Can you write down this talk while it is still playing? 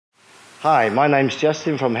Hi, my name's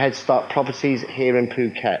Justin from Head Start Properties here in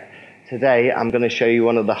Phuket. Today I'm going to show you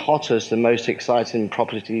one of the hottest and most exciting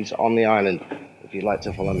properties on the island, if you'd like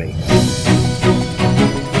to follow me.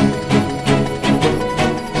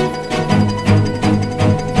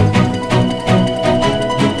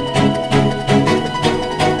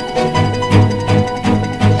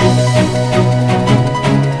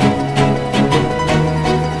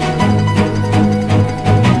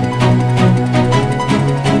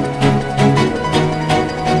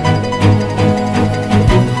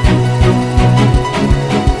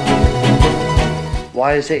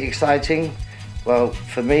 Why is it exciting? Well,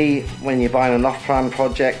 for me, when you're buying an off-plan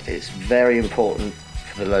project, it's very important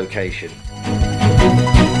for the location.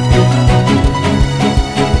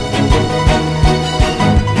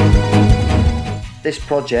 This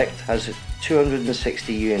project has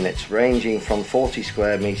 260 units ranging from 40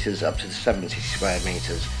 square meters up to 70 square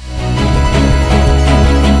meters.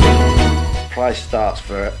 Price starts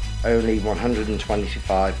for only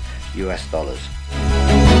 $125 US.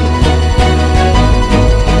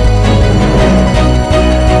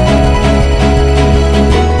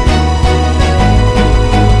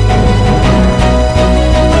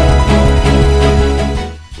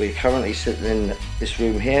 We're currently sitting in this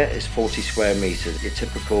room here. It's 40 square meters. Your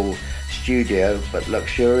typical studio, but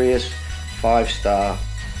luxurious, 5-star,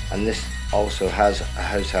 and this also has a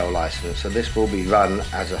hotel license. So this will be run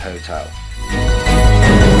as a hotel.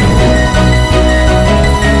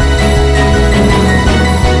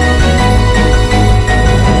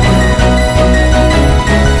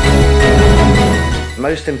 The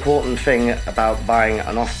most important thing about buying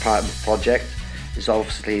an off-plan project is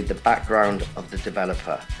obviously the background of the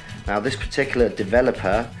developer. Now, this particular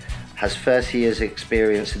developer has 30 years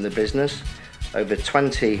experience in the business, over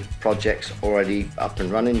 20 projects already up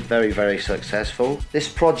and running, very successful. This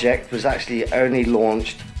project was actually only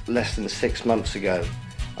launched less than 6 months ago,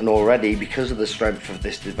 and already, because of the strength of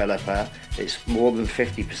this developer, it's more than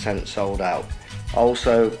 50% sold out.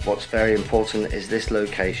 Also, what's very important is this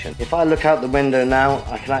location. If I look out the window now,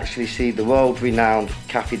 I can actually see the world-renowned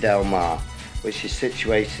Cafe Del Mar, which is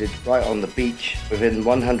situated right on the beach within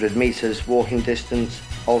 100 meters walking distance.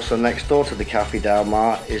 Also next door to the Cafe Del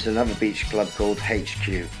Mar is another beach club called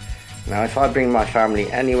HQ. Now, if I bring my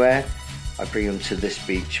family anywhere, I bring them to this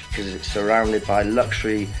beach because it's surrounded by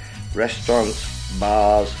luxury restaurants,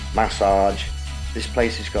 bars, massage. This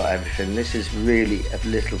place has got everything. This is really a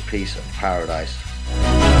little piece of paradise.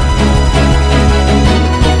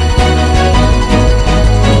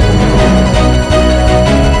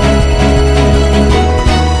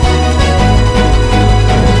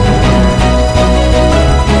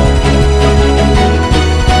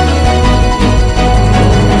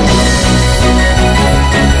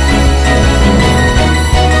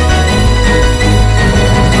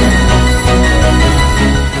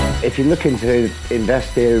 If you're looking to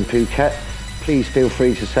invest here in Phuket, please feel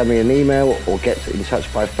free to send me an email or get in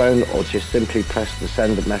touch by phone, or just simply press the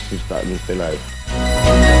send a message button below.